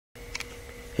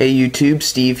Hey YouTube,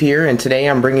 Steve here, and today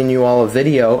I'm bringing you all a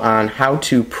video on how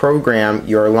to program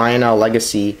your Lionel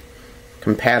Legacy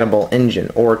compatible engine,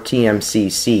 or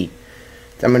TMCC.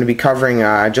 I'm going to be covering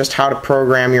just how to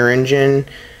program your engine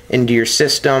into your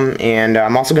system, and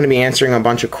I'm also going to be answering a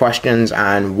bunch of questions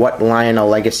on what Lionel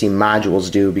Legacy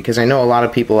modules do, because I know a lot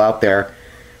of people out there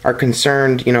are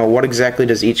concerned, what exactly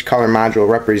does each color module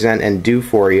represent and do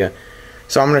for you.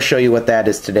 So I'm going to show you what that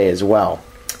is today as well.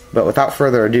 But without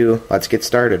further ado, let's get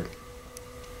started.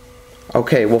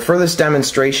 Okay, well, for this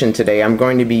demonstration today, I'm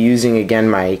going to be using again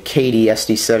my Kadee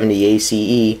SD70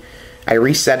 ACE. I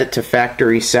reset it to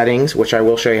factory settings, which I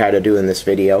will show you how to do in this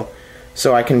video,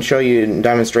 so I can show you in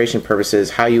demonstration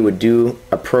purposes how you would do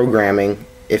a programming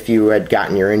if you had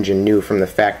gotten your engine new from the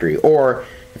factory, or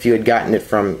if you had gotten it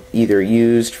from either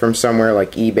used from somewhere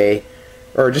like eBay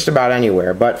or just about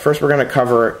anywhere. But first we're going to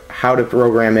cover how to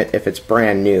program it if it's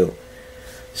brand new.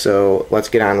 So let's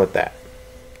get on with that.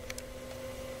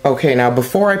 Okay, now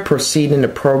before I proceed into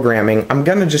programming, I'm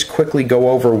going to just quickly go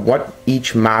over what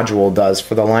each module does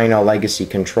for the Lionel Legacy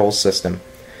control system.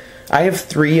 I have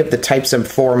 3 of the types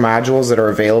of 4 modules that are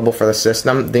available for the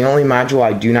system. The only module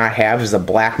I do not have is the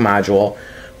black module,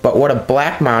 but what a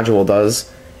black module does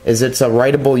is it's a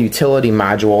writable utility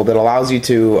module that allows you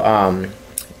to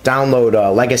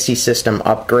download legacy system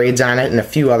upgrades on it and a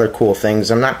few other cool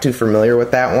things. I'm not too familiar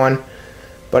with that one.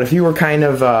 But if you were kind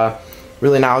of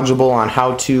really knowledgeable on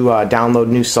how to download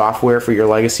new software for your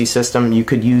legacy system, you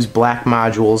could use black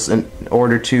modules in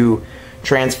order to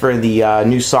transfer the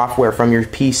new software from your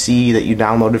PC that you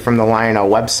downloaded from the Lionel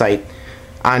website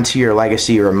onto your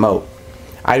legacy remote.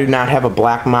 I do not have a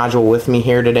black module with me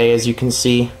here today, as you can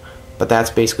see, but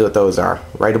that's basically what those are,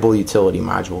 writable utility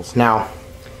modules. Now,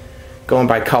 going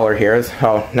by color here,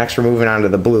 next we're moving on to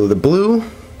the blue. The blue,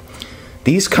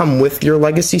 these come with your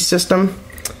legacy system.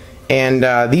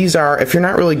 And these are, if you're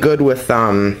not really good with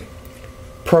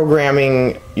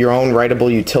programming your own writable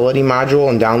utility module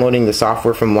and downloading the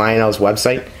software from Lionel's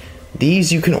website,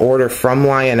 these you can order from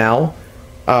Lionel.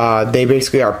 They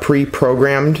basically are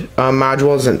pre-programmed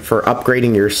modules and for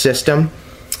upgrading your system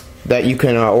that you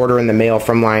can order in the mail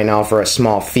from Lionel for a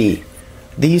small fee.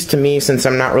 These, to me, since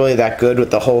I'm not really that good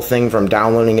with the whole thing from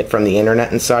downloading it from the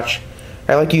internet and such,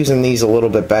 I like using these a little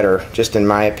bit better, just in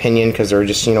my opinion, because they're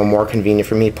just more convenient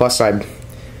for me. Plus, I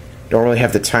don't really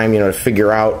have the time to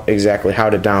figure out exactly how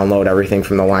to download everything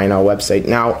from the Lionel website.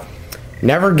 Now,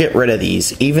 never get rid of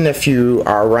these, even if you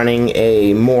are running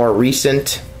a more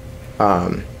recent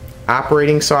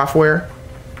operating software,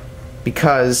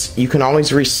 because you can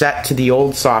always reset to the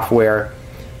old software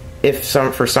if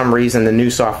for some reason the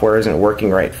new software isn't working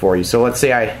right for you. So let's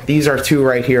say these are 2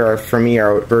 right here for me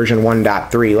are version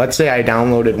 1.3. Let's say I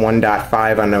downloaded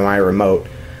 1.5 onto my remote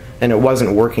and it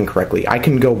wasn't working correctly. I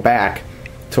can go back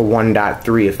to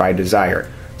 1.3 if I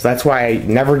desire. So that's why I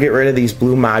never get rid of these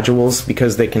blue modules,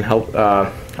 because they can help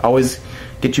always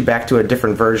get you back to a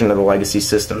different version of the legacy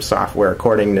system software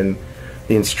according to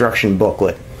the instruction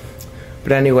booklet.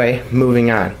 But anyway, moving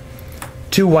on.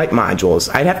 2 white modules.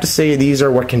 I'd have to say these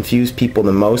are what confuse people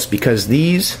the most, because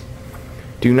these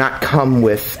do not come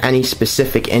with any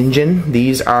specific engine.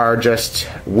 These are just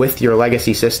with your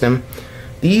legacy system.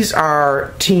 These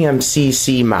are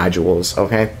TMCC modules,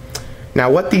 okay? Now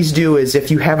what these do is,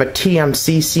 if you have a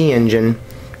TMCC engine,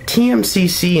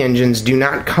 TMCC engines do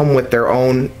not come with their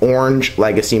own orange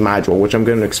legacy module, which I'm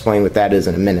going to explain what that is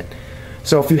in a minute.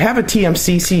 So if you have a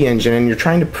TMCC engine and you're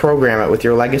trying to program it with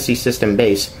your legacy system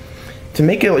base, to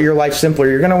make your life simpler,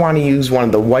 you're going to want to use one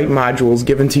of the white modules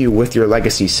given to you with your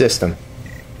legacy system,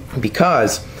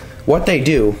 because what they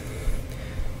do,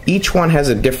 each one has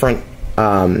a different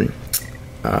does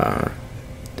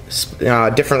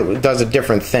a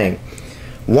different thing.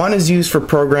 One is used for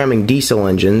programming diesel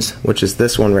engines, which is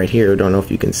this one right here. Don't know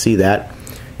if you can see that.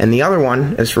 And the other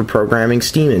one is for programming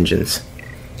steam engines.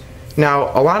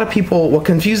 Now, what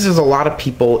confuses a lot of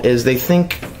people is they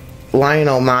think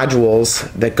Lionel modules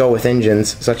that go with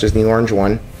engines, such as the orange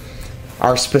one,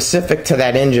 are specific to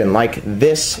that engine, like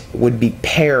this would be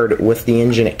paired with the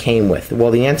engine it came with.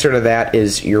 Well, the answer to that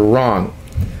is you're wrong.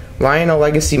 Lionel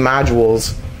Legacy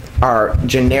modules are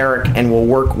generic and will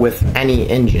work with any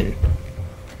engine.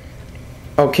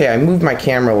 Okay, I moved my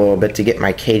camera a little bit to get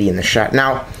my Kadee in the shot.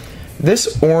 Now,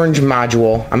 this orange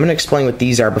module, I'm going to explain what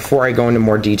these are before I go into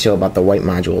more detail about the white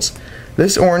modules.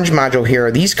 This orange module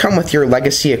here, these come with your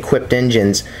legacy equipped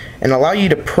engines and allow you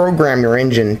to program your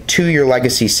engine to your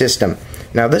legacy system.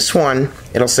 Now this one,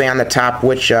 it'll say on the top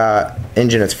which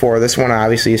engine it's for. This one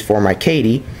obviously is for my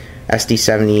Kadee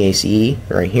SD70 ACE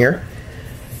right here.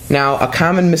 Now, a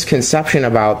common misconception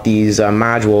about these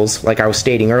modules, like I was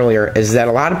stating earlier, is that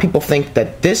a lot of people think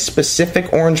that this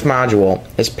specific orange module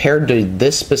is paired to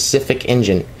this specific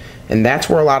engine. And that's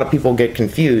where a lot of people get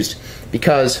confused,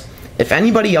 because if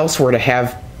anybody else were to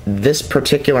have this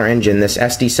particular engine, this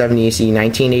SD70AC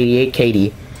 1988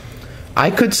 KD, I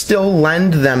could still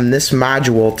lend them this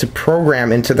module to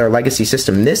program into their legacy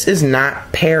system. This is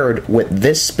not paired with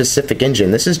this specific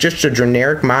engine. This is just a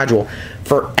generic module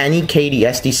for any KD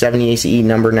SD70ACE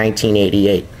number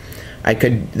 1988.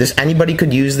 Anybody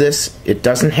could use this. It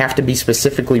doesn't have to be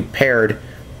specifically paired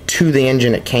to the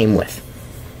engine it came with.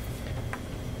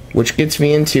 Which gets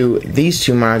me into these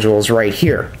two modules right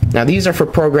here. Now these are for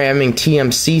programming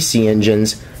TMCC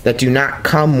engines that do not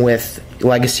come with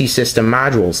legacy system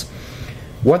modules.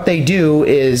 What they do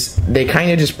is they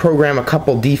kind of just program a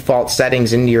couple default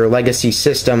settings into your legacy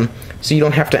system so you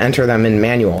don't have to enter them in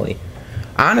manually.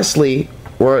 Honestly,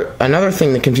 another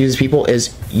thing that confuses people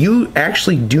is you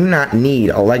actually do not need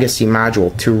a legacy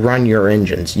module to run your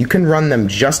engines. You can run them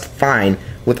just fine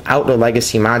without a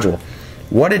legacy module.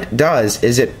 What it does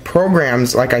is it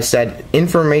programs, like I said,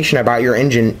 information about your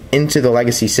engine into the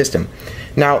legacy system.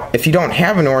 Now, if you don't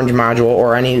have an orange module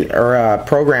or a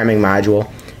programming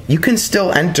module, you can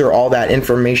still enter all that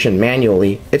information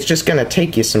manually. It's just going to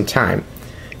take you some time.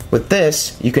 With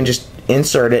this, you can just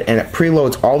insert it and it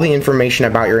preloads all the information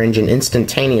about your engine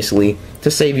instantaneously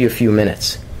to save you a few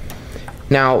minutes.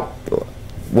 Now,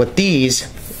 with these,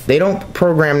 they don't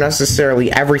program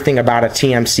necessarily everything about a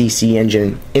TMCC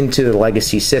engine into the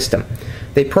legacy system.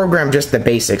 They program just the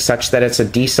basics, such that it's a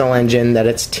diesel engine, that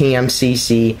it's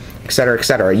TMCC, etc.,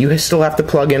 etc. You still have to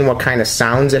plug in what kind of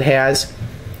sounds it has,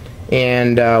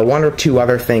 and one or two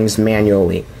other things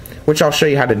manually, which I'll show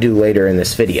you how to do later in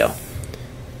this video.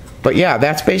 But yeah,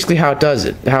 that's basically how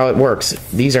it works.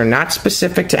 These are not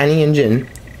specific to any engine.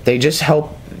 They just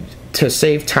help to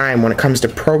save time when it comes to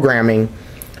programming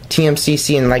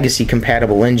TMCC and legacy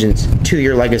compatible engines to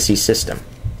your legacy system.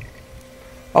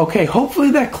 Okay,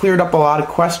 hopefully that cleared up a lot of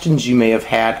questions you may have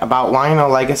had about Lionel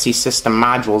legacy system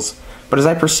modules, but as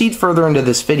I proceed further into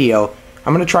this video,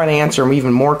 I'm going to try to answer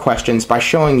even more questions by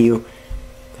showing you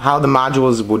how the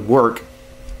modules would work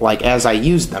like as I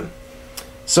use them.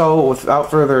 So without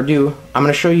further ado, I'm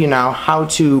going to show you now how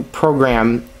to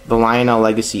program the Lionel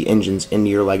legacy engines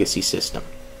into your legacy system.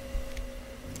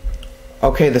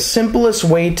 Okay, the simplest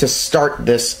way to start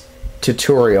this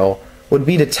tutorial would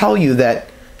be to tell you that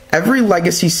every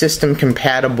legacy system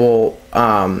compatible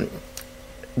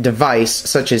device,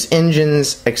 such as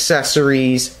engines,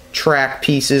 accessories, track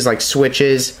pieces like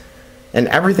switches, and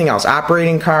everything else,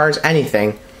 operating cards,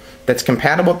 anything that's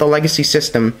compatible with the legacy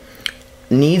system,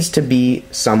 needs to be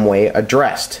some way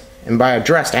addressed. And by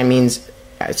addressed, I mean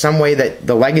some way that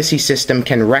the legacy system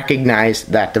can recognize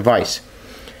that device.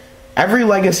 Every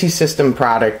legacy system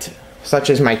product, such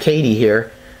as my KD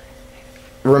here,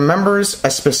 remembers a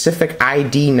specific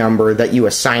ID number that you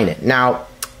assign it. Now,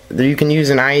 you can use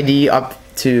an ID up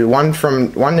to 1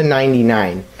 to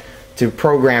 99 to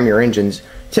program your engines.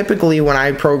 Typically, when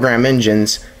I program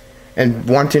engines, and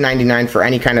 1 to 99 for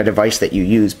any kind of device that you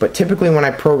use, but typically when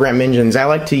I program engines, I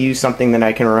like to use something that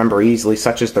I can remember easily,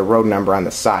 such as the road number on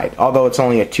the side, although it's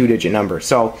only a 2-digit number.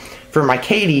 So for my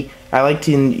KD, I like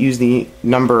to use the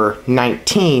number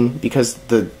 19 because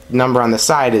the number on the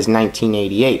side is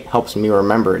 1988. Helps me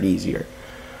remember it easier.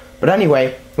 But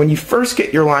anyway, when you first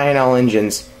get your Lionel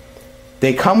engines,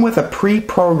 they come with a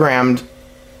pre-programmed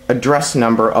address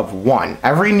number of 1.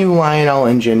 Every new Lionel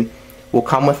engine will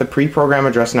come with a pre-programmed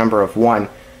address number of 1,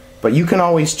 but you can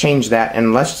always change that,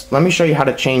 and let me show you how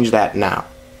to change that now.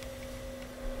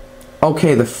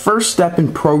 Okay, the first step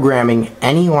in programming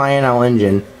any Lionel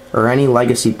engine, or any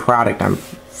legacy product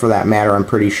for that matter, I'm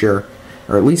pretty sure,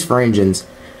 or at least for engines,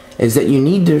 is that you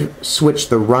need to switch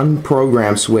the run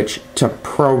program switch to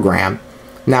program.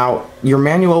 Now, your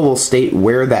manual will state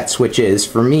where that switch is.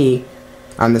 For me,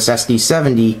 on this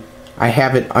SD70, I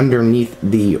have it underneath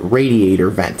the radiator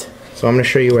vent. So I'm going to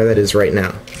show you where that is right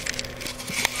now.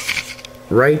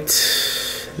 Right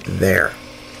there.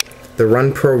 The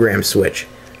run program switch.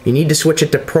 You need to switch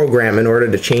it to program in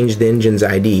order to change the engine's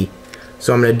ID.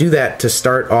 So I'm going to do that to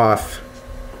start off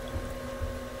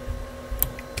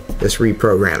this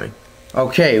reprogramming.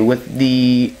 Okay, with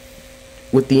the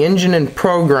engine in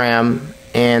program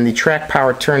and the track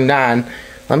power turned on,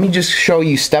 let me just show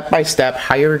you step by step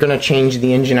how you're going to change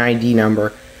the engine ID number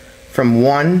from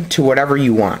 1 to whatever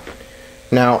you want.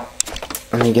 Now,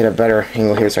 let me get a better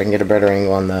angle here so I can get a better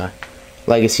angle on the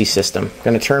legacy system. I'm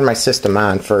going to turn my system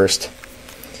on first.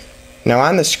 Now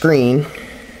on the screen,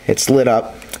 it's lit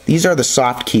up. These are the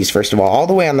soft keys, first of all. All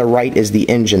the way on the right is the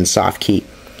engine soft key.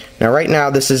 Now right now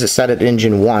this is set at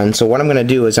engine 1, so what I'm going to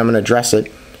do is I'm going to address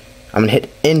it. I'm going to hit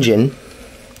engine.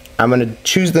 I'm going to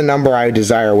choose the number I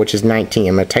desire, which is 19.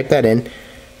 I'm going to type that in,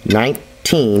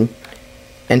 19,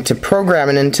 and to program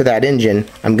it into that engine,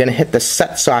 I'm going to hit the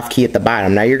set soft key at the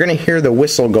bottom. Now you're going to hear the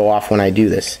whistle go off when I do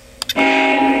this.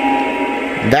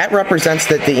 That represents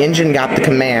that the engine got the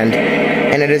command,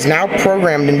 and it is now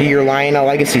programmed into your Lionel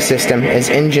legacy system as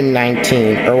engine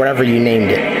 19, or whatever you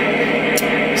named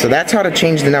it. So that's how to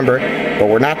change the number, but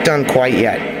we're not done quite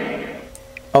yet.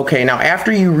 Okay, now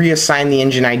after you reassign the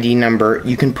engine ID number,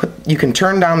 you can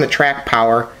turn down the track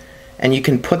power, and you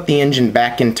can put the engine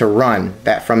back into run,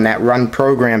 from that run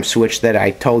program switch that I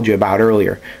told you about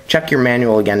earlier. Check your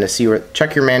manual again to see where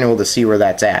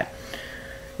that's at.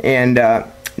 And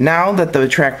now that the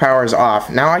track power is off,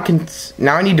 now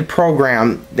I need to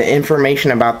program the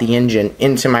information about the engine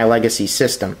into my legacy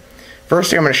system.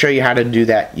 First, I'm going to show you how to do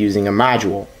that using a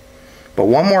module. But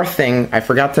one more thing I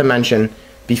forgot to mention.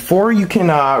 Before you can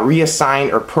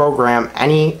reassign or program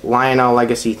any Lionel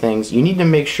legacy things, you need to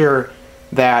make sure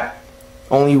that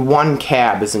only one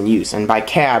cab is in use. And by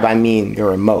cab, I mean the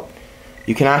remote.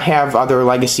 You cannot have other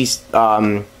legacy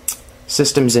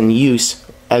systems in use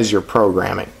as you're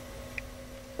programming.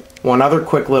 One other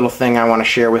quick little thing I want to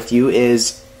share with you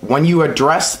is when you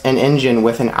address an engine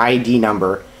with an ID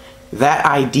number, that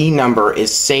ID number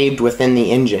is saved within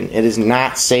the engine. It is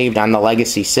not saved on the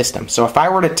legacy system. So if I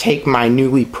were to take my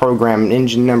newly programmed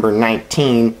engine number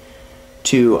 19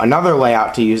 to another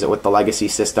layout to use it with the legacy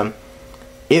system,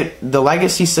 the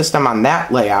legacy system on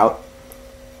that layout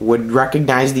would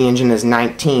recognize the engine as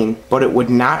 19, but it would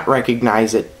not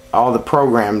recognize all the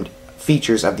programmed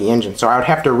features of the engine. So I would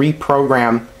have to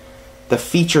reprogram the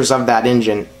features of that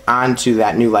engine onto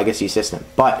that new legacy system,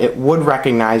 but it would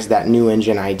recognize that new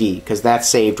engine ID because that's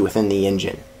saved within the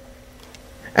engine.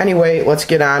 Anyway, let's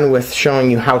get on with showing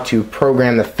you how to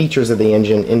program the features of the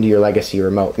engine into your legacy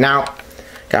remote. Now,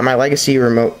 got my legacy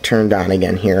remote turned on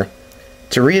again here.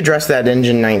 To readdress that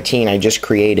engine 19 I just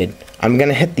created, I'm going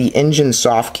to hit the engine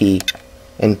soft key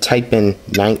and type in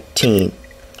 19,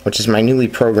 which is my newly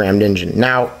programmed engine.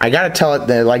 Now, I got to tell it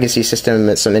the legacy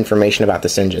system some information about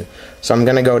this engine. So I'm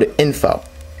going to go to Info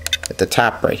at the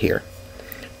top right here.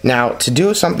 Now, to do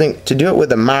it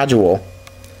with a module,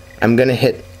 I'm going to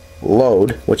hit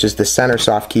Load, which is the center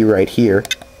soft key right here.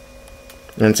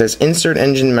 And it says Insert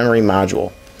Engine Memory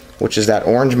Module, which is that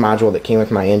orange module that came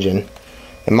with my engine.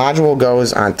 The module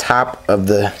goes on top of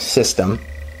the system.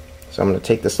 So I'm going to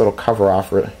take this little cover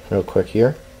off real quick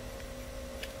here.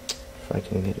 If I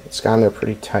can get it. It's gone there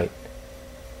pretty tight.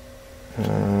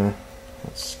 Let's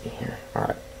see here.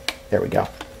 Alright, there we go.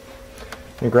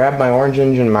 I'm going to grab my orange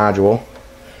engine module.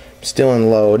 I'm still in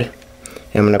load. And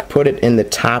I'm going to put it in the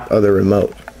top of the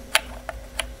remote.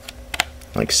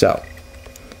 Like so.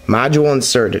 Module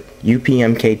inserted.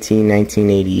 UPMKT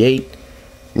 1988.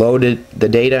 Loaded the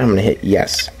data. I'm going to hit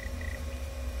yes.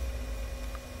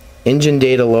 Engine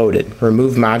data loaded.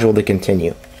 Remove module to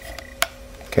continue.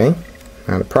 Okay,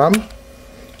 not a problem.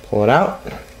 Pull it out.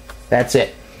 That's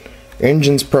it. Your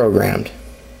engine's programmed.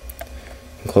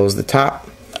 Close the top.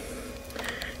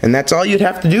 And that's all you'd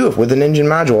have to do with an engine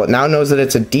module. It now knows that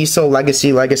it's a diesel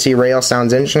legacy rail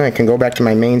sounds engine. I can go back to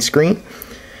my main screen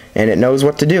and it knows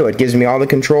what to do. It gives me all the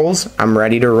controls. I'm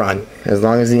ready to run. As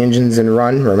long as the engine's in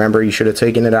run, remember you should have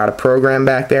taken it out of program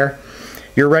back there,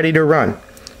 you're ready to run.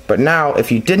 But now,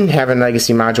 if you didn't have a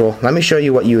legacy module, let me show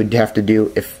you what you would have to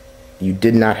do if you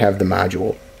did not have the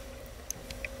module.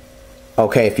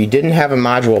 Okay, if you didn't have a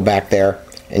module back there,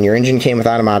 and your engine came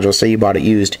without a module, say you bought it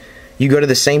used, you go to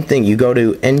the same thing. You go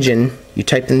to Engine, you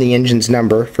type in the engine's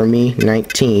number, for me,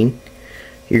 19.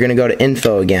 You're going to go to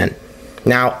Info again.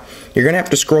 Now, you're going to have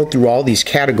to scroll through all these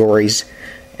categories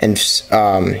and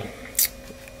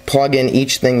plug in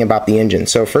each thing about the engine.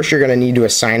 So first you're going to need to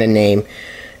assign a name.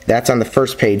 That's on the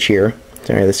first page here.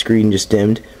 Sorry, the screen just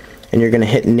dimmed. And you're going to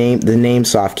hit the name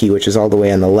soft key, which is all the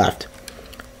way on the left.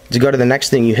 To go to the next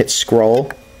thing, you hit scroll,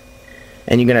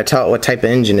 and you're going to tell it what type of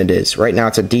engine it is. Right now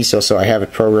it's a diesel, so I have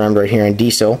it programmed right here in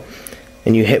diesel.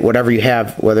 And you hit whatever you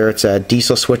have, whether it's a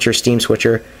diesel switcher, steam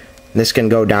switcher. This can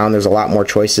go down. There's a lot more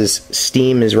choices.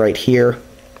 Steam is right here.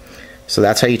 So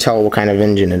that's how you tell what kind of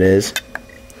engine it is.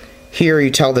 Here you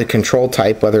tell the control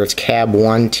type, whether it's cab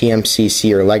 1,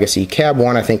 TMCC, or legacy. Cab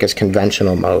 1 I think is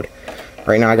conventional mode.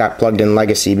 Right now I got plugged in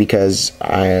legacy because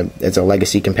it's a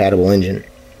legacy compatible engine.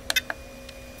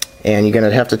 And you're going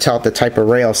to have to tell it the type of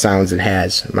rail sounds it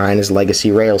has. Mine is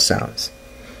legacy rail sounds.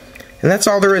 And that's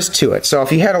all there is to it. So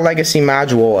if you had a legacy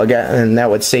module, again, that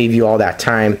would save you all that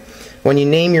time. When you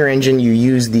name your engine, you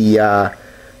use the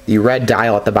the red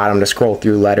dial at the bottom to scroll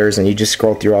through letters, and you just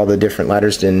scroll through all the different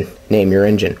letters to name your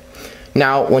engine.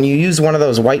 Now, when you use one of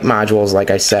those white modules, like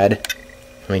I said,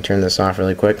 let me turn this off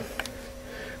really quick.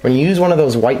 When you use one of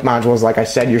those white modules, like I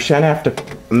said, you're going to have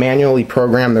to manually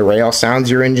program the rail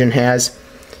sounds your engine has,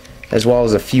 as well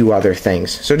as a few other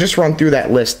things. So just run through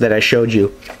that list that I showed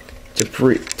you to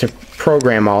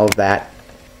program all of that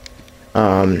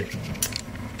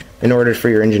in order for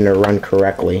your engine to run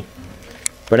correctly.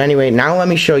 But anyway, now let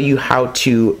me show you how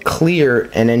to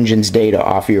clear an engine's data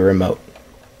off your remote.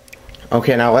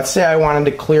 Okay, now let's say I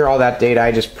wanted to clear all that data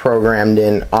I just programmed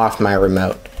in off my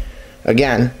remote.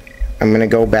 Again, I'm going to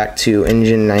go back to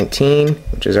engine 19,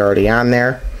 which is already on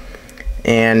there,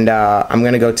 and I'm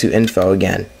going to go to info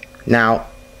again. Now,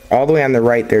 all the way on the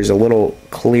right, there's a little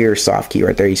clear soft key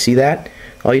right there. You see that?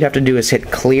 All you'd have to do is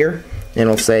hit clear, and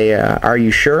it'll say, are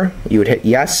you sure? You would hit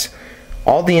yes.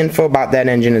 All the info about that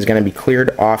engine is going to be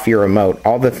cleared off your remote.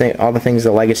 All the things,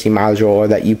 the legacy module or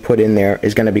that you put in there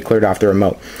is going to be cleared off the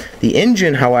remote. The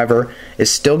engine, however,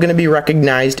 is still going to be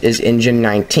recognized as engine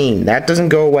 19. That doesn't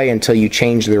go away until you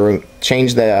change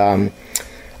the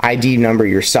ID number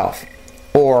yourself,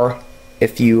 or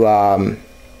if you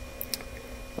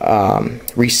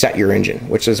reset your engine,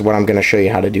 which is what I'm going to show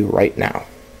you how to do right now.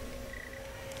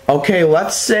 Okay,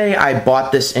 let's say I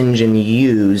bought this engine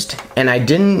used and I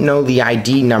didn't know the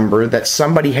ID number that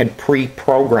somebody had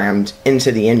pre-programmed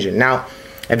into the engine. Now,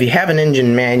 if you have an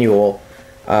engine manual,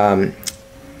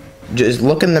 just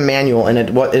look in the manual, and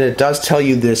it does tell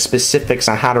you the specifics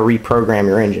on how to reprogram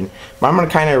your engine. But I'm going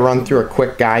to kind of run through a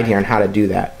quick guide here on how to do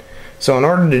that. So in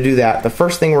order to do that, the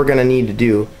first thing we're going to need to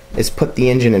do is put the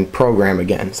engine in program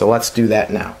again. So let's do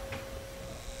that now.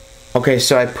 Okay,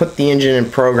 so I put the engine in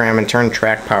program and turned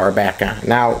track power back on.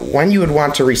 Now, when you would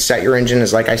want to reset your engine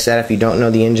is, like I said, if you don't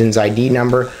know the engine's ID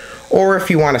number, or if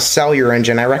you want to sell your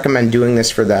engine. I recommend doing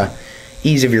this for the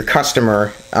ease of your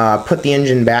customer. Put the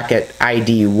engine back at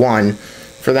ID 1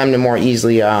 for them to more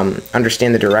easily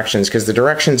understand the directions, because the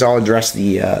directions all address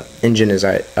the engine as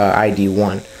ID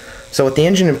 1. So with the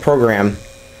engine in program,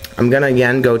 I'm going to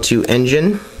again go to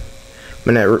engine.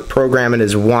 I'm going to program it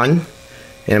as 1,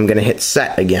 and I'm going to hit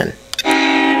set again.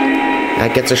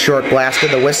 That gets a short blast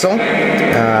with a whistle,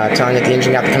 telling that the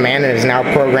engine got the command and is now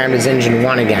programmed as engine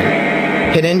 1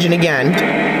 again. Hit engine again,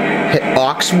 hit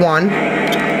aux 1,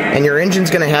 and your engine's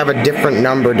going to have a different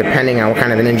number depending on what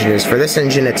kind of an engine it is. For this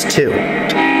engine, it's 2.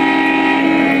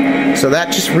 So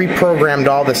that just reprogrammed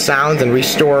all the sounds and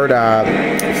restored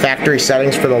factory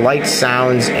settings for the lights,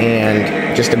 sounds,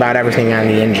 and just about everything on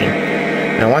the engine.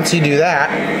 Now once you do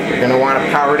that, you're going to want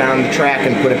to power down the track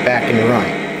and put it back in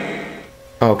run.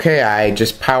 Okay, I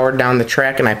just powered down the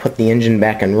track and I put the engine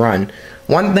back in run.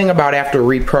 One thing about after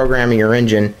reprogramming your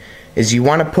engine is you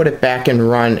want to put it back in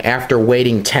run after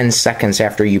waiting 10 seconds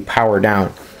after you power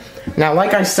down. Now,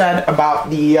 like I said about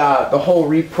the whole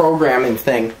reprogramming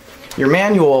thing, your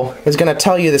manual is going to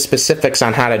tell you the specifics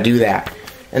on how to do that.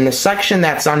 And the section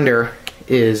that's under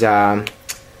is, hold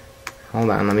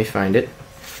on, let me find it.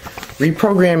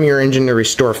 Reprogram your engine to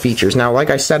restore features. Now, like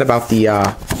I said about the,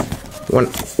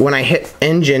 when I hit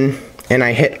engine and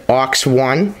I hit aux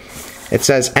 1, it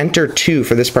says enter 2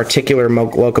 for this particular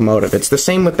locomotive. It's the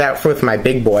same with that with my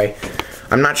big boy.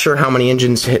 I'm not sure how many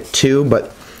engines hit 2,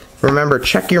 but remember,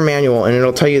 check your manual and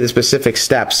it'll tell you the specific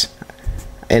steps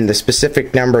and the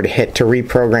specific number to hit to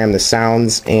reprogram the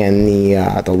sounds and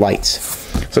the lights.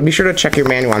 So be sure to check your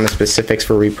manual on the specifics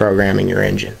for reprogramming your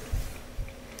engine.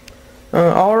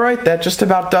 Alright, that just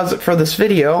about does it for this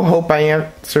video. Hope I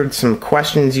answered some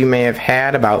questions you may have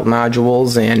had about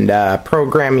modules and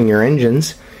programming your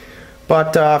engines.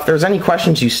 But if there's any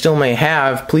questions you still may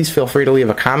have, please feel free to leave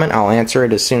a comment. I'll answer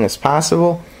it as soon as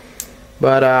possible.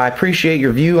 But I appreciate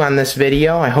your view on this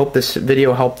video. I hope this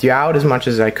video helped you out as much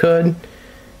as I could.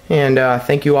 And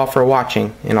thank you all for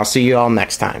watching, and I'll see you all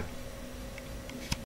next time.